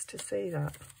nice to see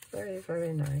that. Very,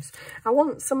 very nice. I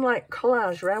want some like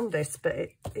collage around this, but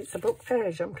it's a book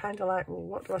page. I'm kind of like, well,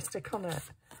 what do I stick on it?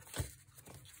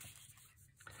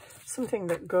 Something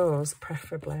that goes,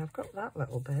 preferably. I've got that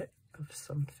little bit of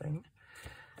something.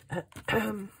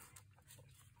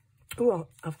 Oh,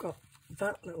 I've got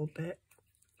that little bit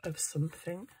of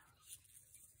something.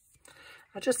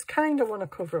 I just kind of want to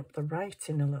cover up the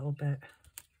writing a little bit.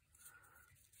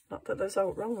 Not that there's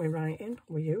out wrong with writing.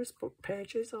 We use book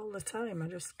pages all the time. I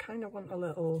just kind of want a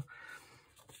little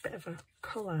bit of a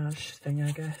collage thing,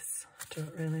 I guess.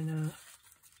 Don't really know.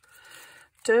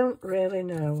 Don't really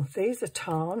know. These are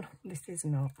torn. This is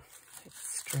not.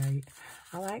 It's straight.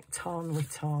 I like torn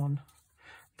with torn.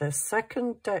 The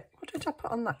second day. What did I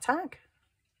put on that tag?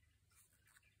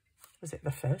 Was it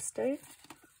the first day?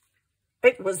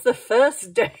 It was the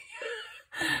first day.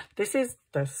 This is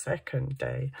the second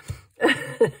day.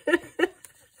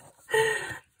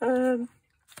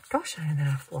 Gosh, I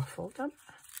have waffled, haven't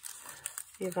I?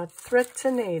 You've had thread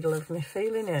to needle of me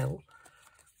feeling ill.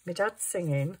 My dad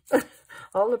singing.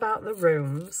 All about the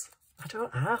rooms. I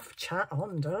don't have chat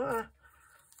on, don't I?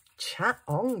 Chat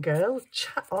on, girl.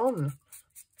 Chat on.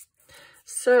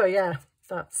 So, yeah,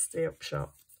 that's the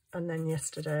upshot. And then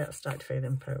yesterday I started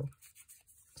feeling poo.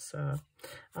 So,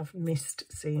 I've missed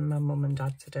seeing my mum and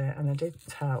dad today. And I did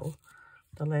tell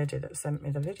the lady that sent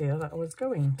me the video that I was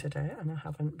going today. And I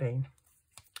haven't been.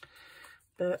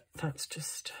 But that's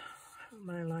just how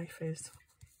my life is.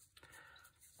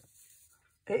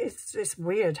 It's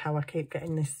weird how I keep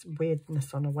getting this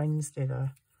weirdness on a Wednesday,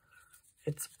 though.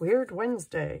 It's Weird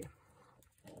Wednesday.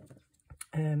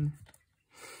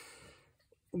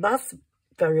 That's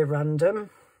very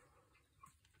random.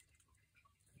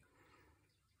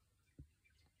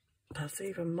 That's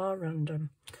even more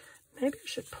random. Maybe I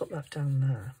should put that down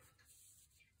there.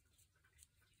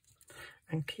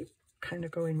 And keep kind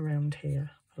of going round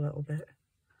here a little bit.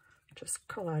 Just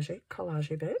collagey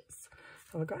bits.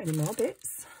 Have I got any more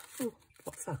bits? Ooh,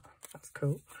 what's that? That's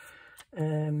cool.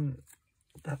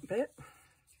 That bit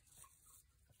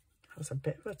has a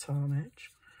bit of a torn edge.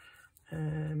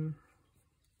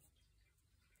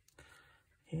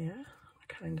 Yeah, I'm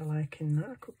kind of liking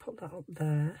that. I could put that up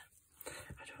there.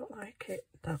 I don't like it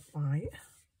that white.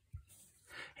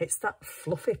 It's that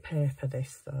fluffy paper,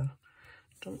 this, though.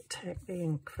 Don't take the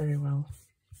ink very well.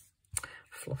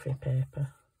 Fluffy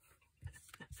paper.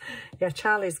 Yeah,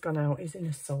 Charlie's gone out. He's in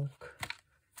a sulk.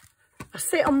 I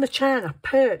sit on the chair and I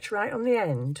perch right on the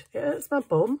end. It hurts my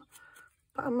bum.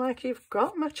 But I'm like, you've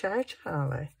got my chair,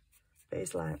 Charlie. But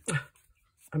he's like,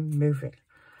 I'm moving.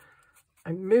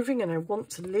 I'm moving and I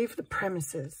want to leave the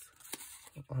premises.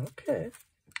 Okay.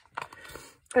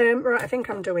 Right, I think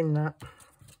I'm doing that.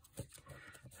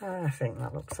 I think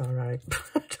that looks all right.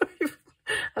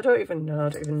 I don't even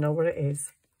know what it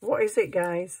is. What is it,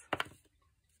 guys?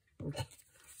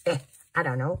 I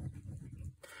don't know.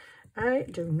 I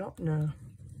do not know.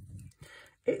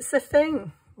 It's a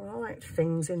thing. We all like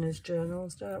things in his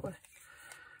journals, don't we?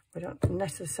 We don't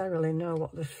necessarily know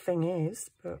what the thing is,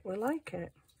 but we like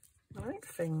it. I like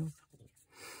things.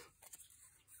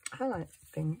 I like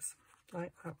things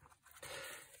like that.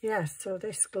 Yeah, so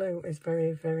this glue is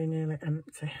very, very nearly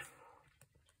empty.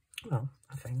 Well,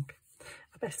 I think.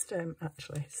 I best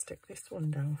actually stick this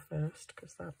one down first,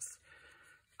 because that's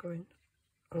going...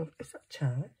 Oh, is that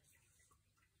Charlie?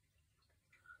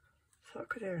 I thought I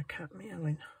could hear a cat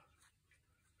meowing.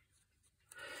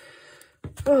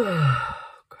 Oh,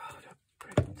 God,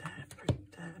 put it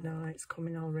there. No, it's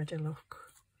coming already, look.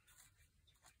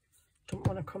 Don't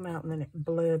want to come out and then it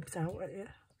blurbs out at you.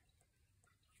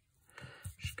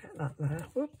 Just get that there.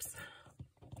 Whoops.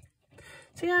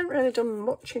 See, I haven't really done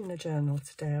much in the journal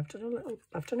today.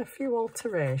 I've done a few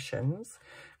alterations,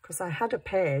 because I had a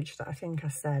page that I think I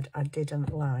said I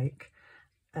didn't like,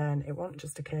 and it wasn't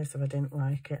just a case of I didn't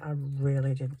like it, I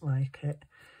really didn't like it.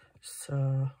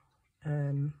 So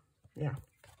yeah,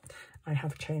 I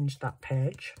have changed that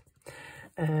page.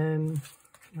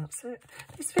 That's it.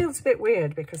 This feels a bit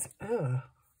weird because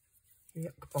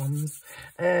yuck bombs.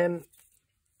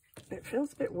 It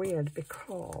feels a bit weird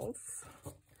because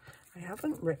I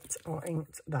haven't ripped or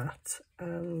inked that,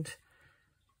 and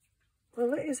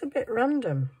well, it is a bit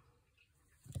random.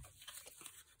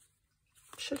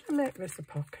 Should I make this a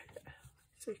pocket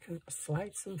so you can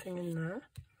slide something in there?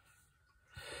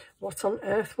 What on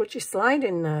earth would you slide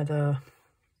in there though?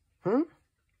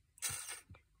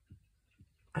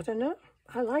 I don't know.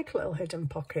 I like little hidden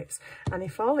pockets, and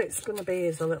if all it's going to be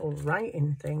is a little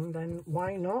writing thing, then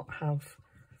why not have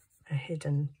a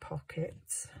hidden pocket?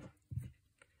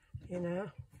 You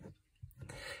know?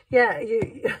 Yeah,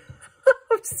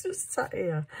 I'm just sat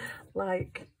here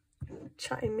like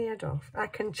chatting my head off. I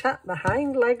can chat the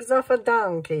hind legs off a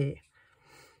donkey.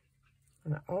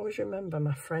 And I always remember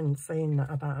my friend saying that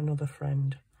about another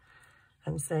friend,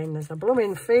 and saying there's a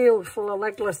blooming field full of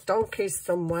legless donkeys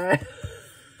somewhere.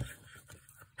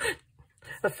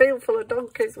 A field full of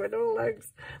donkeys with no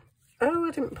legs. Oh, I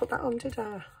didn't put that on, did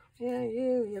I? Yeah,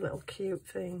 you little cute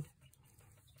thing.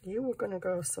 You were going to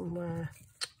go somewhere.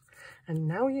 And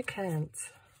now you can't.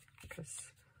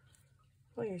 Because,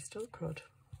 well, you still could.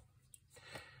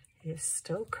 You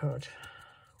still could.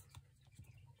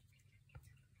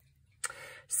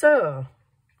 So,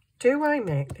 do I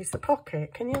make this a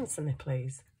pocket? Can you answer me,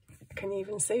 please? Can you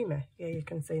even see me? Yeah, you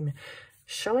can see me.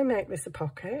 Shall I make this a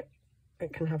pocket?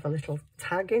 It can have a little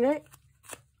tag in it.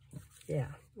 Yeah,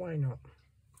 why not?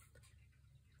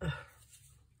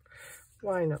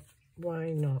 Why not?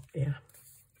 Why not? Yeah.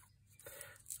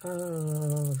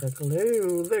 Oh, the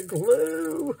glue, the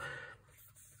glue.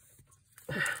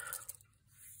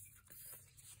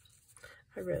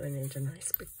 I really need a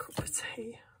nice big cup of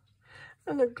tea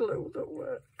and a glue that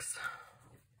works.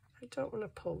 I don't want to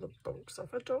pull the bugs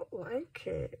off. I don't like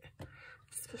it,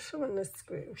 especially when they're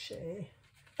squishy.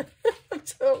 I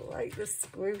don't like the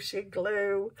squishy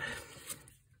glue.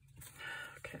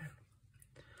 Okay.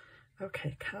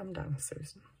 Okay, calm down,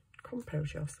 Susan.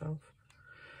 Compose yourself.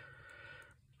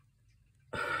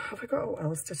 Have I got what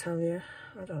else to tell you?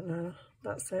 I don't know.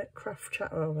 That's it. Craft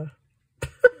chat over.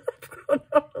 I've got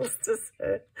no else to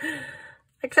say.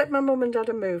 Except my mum and dad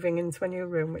are moving into a new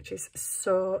room, which is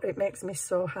so... It makes me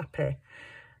so happy.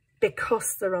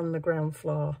 Because they're on the ground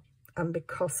floor. And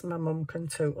because my mum can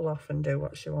tootle off and do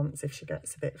what she wants if she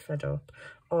gets a bit fed up.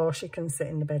 Or she can sit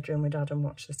in the bedroom with Dad and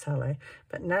watch the telly.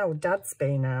 But now Dad's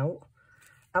been out,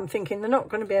 I'm thinking they're not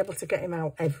going to be able to get him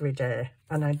out every day.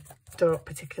 And I don't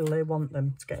particularly want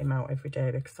them to get him out every day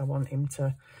because I want him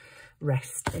to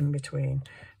rest in between.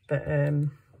 But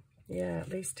yeah, at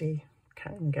least he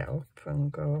can get up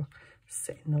and go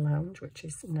sit in the lounge, which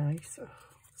is nice. Oh,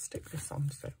 stick this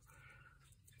on, Sue.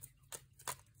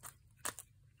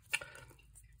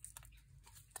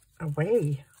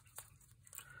 Away.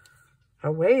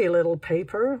 Away, little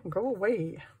paper. Go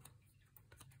away.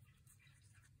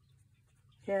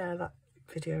 Yeah, that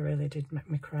video really did make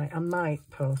me cry. I might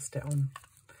post it on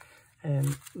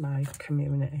my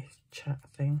community chat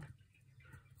thing.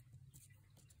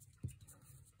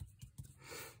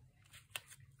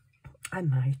 I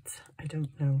might. I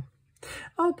don't know.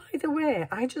 Oh, by the way,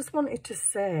 I just wanted to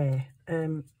say...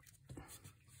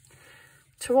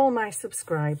 to all my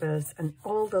subscribers and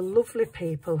all the lovely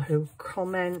people who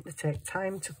comment, they take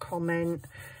time to comment,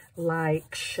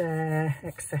 like, share,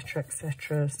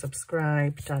 etc.,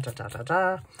 subscribe,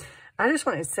 da. I just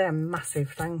wanted to say a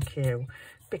massive thank you,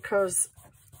 because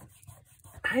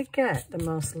I get the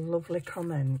most lovely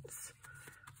comments,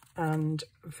 and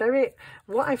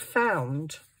what I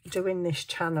found doing this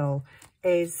channel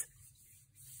is,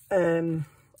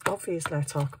 obviously I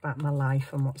talk about my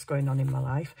life and what's going on in my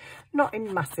life. Not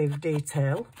in massive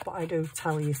detail, but I do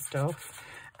tell you stuff.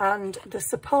 And the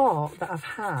support that I've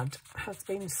had has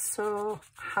been so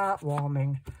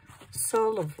heartwarming, so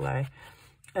lovely.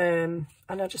 And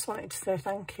I just wanted to say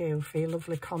thank you for your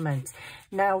lovely comments.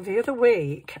 Now, the other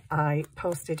week, I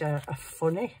posted a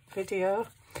funny video,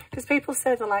 because people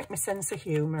say they like my sense of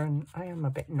humour, and I am a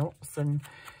bit nuts, and,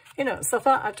 you know, so I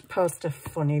thought I'd post a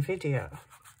funny video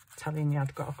telling you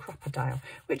I'd got a crocodile,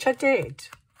 which I did.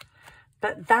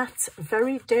 But that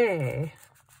very day,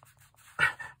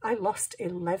 I lost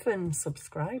 11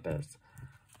 subscribers.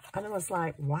 And I was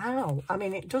like, wow. I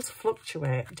mean, it does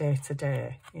fluctuate day to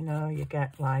day. You know, you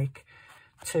get like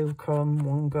 2 come,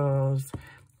 1 goes.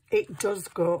 It does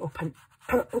go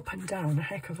up and down a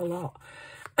heck of a lot.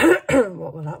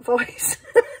 What was that voice?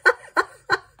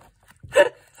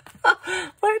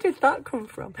 Where did that come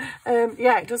from?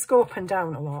 Yeah, it does go up and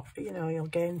down a lot. You know, you'll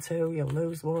gain 2, you'll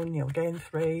lose 1, you'll gain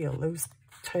 3, you'll lose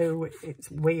 2. It's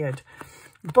weird.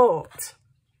 But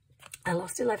I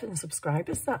lost 11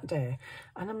 subscribers that day.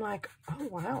 And I'm like, oh,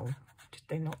 wow. Did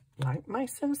they not like my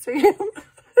sense of humour?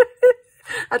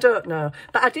 I don't know.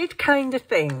 But I did kind of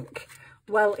think,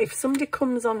 well, if somebody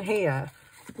comes on here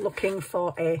looking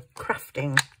for a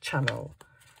crafting channel,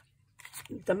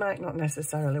 they might not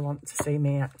necessarily want to see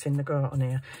me acting the goat on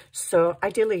here. So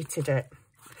I deleted it.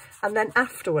 And then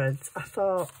afterwards, I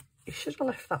thought, you should have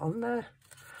left that on there.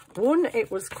 1, it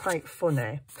was quite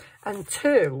funny, and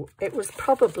 2, it was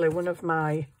probably one of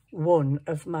my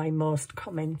most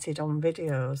commented on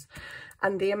videos.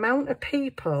 And the amount of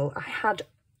people, I had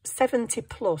 70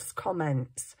 plus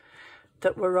comments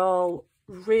that were all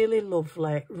really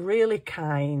lovely, really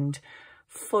kind,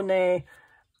 funny,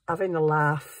 having a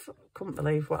laugh. Couldn't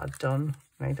believe what I'd done.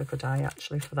 Neither could I,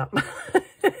 actually, for that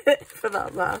for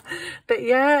that matter. But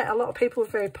yeah, a lot of people were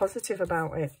very positive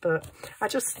about it. But I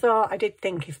just thought, I did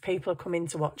think, if people are coming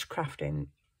to watch crafting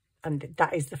and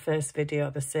that is the first video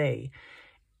they see,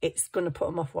 it's going to put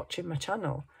them off watching my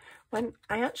channel. When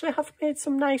I actually have made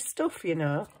some nice stuff, you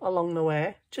know, along the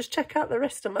way. Just check out the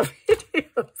rest of my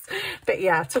videos. But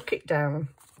yeah, I took it down.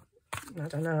 I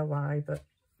don't know why, but,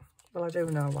 well, I do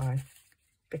know why.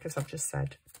 Because I've just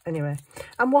said. Anyway,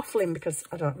 I'm waffling because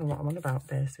I don't know what I'm on about,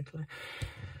 basically.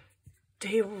 Do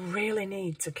you really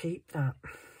need to keep that?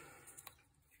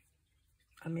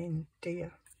 I mean, do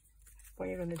you? What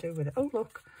are you going to do with it? Oh,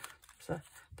 look. So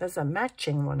there's a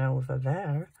matching one over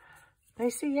there. Now,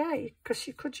 you see, yeah, because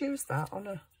you could use that on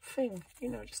a thing. You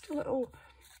know, just a little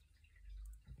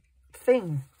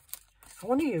thing. I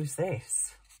want to use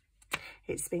this.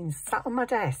 It's been sat on my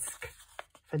desk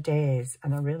for days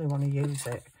and I really want to use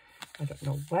it. I don't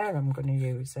know where I'm going to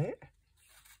use it,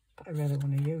 but I really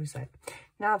want to use it.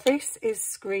 Now, this is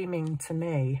screaming to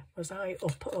me. Was I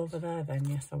up over there then?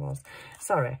 Yes, I was.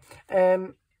 Sorry.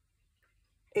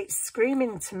 It's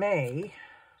screaming to me.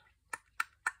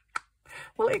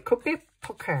 Well, it could be a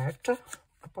pocket.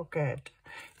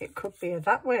 It could be a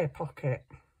that way pocket.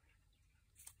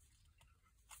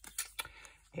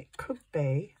 It could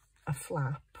be a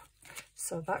flap.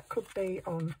 So that could be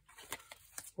on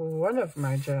one of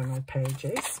my journal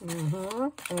pages.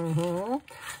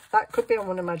 That could be on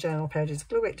one of my journal pages.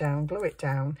 Glue it down, glue it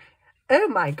down. Oh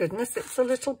my goodness, it's a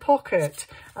little pocket.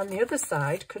 And the other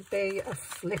side could be a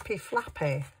flippy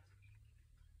flappy.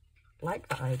 Like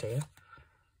that idea.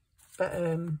 But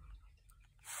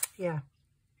yeah.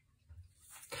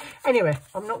 Anyway,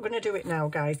 I'm not going to do it now,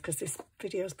 guys, because this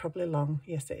video is probably long.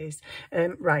 Yes, it is.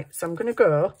 Right, so I'm going to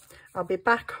go. I'll be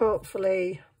back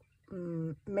hopefully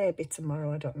maybe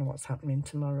tomorrow. I don't know what's happening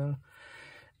tomorrow.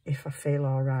 If I feel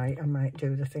all right, I might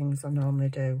do the things I normally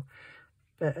do.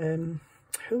 But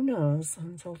who knows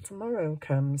until tomorrow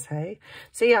comes, hey?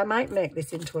 So yeah, I might make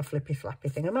this into a flippy flappy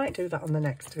thing. I might do that on the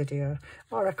next video.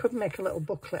 Or I could make a little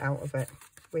booklet out of it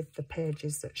with the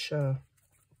pages that show.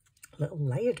 Little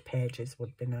layered pages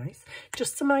would be nice.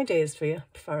 Just some ideas for you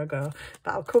before I go.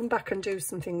 But I'll come back and do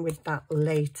something with that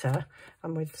later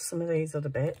and with some of these other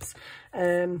bits.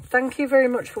 Thank you very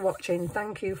much for watching.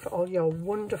 Thank you for all your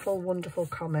wonderful, wonderful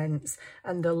comments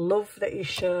and the love that you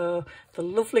show, the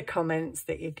lovely comments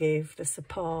that you give, the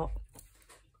support.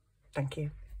 Thank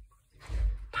you.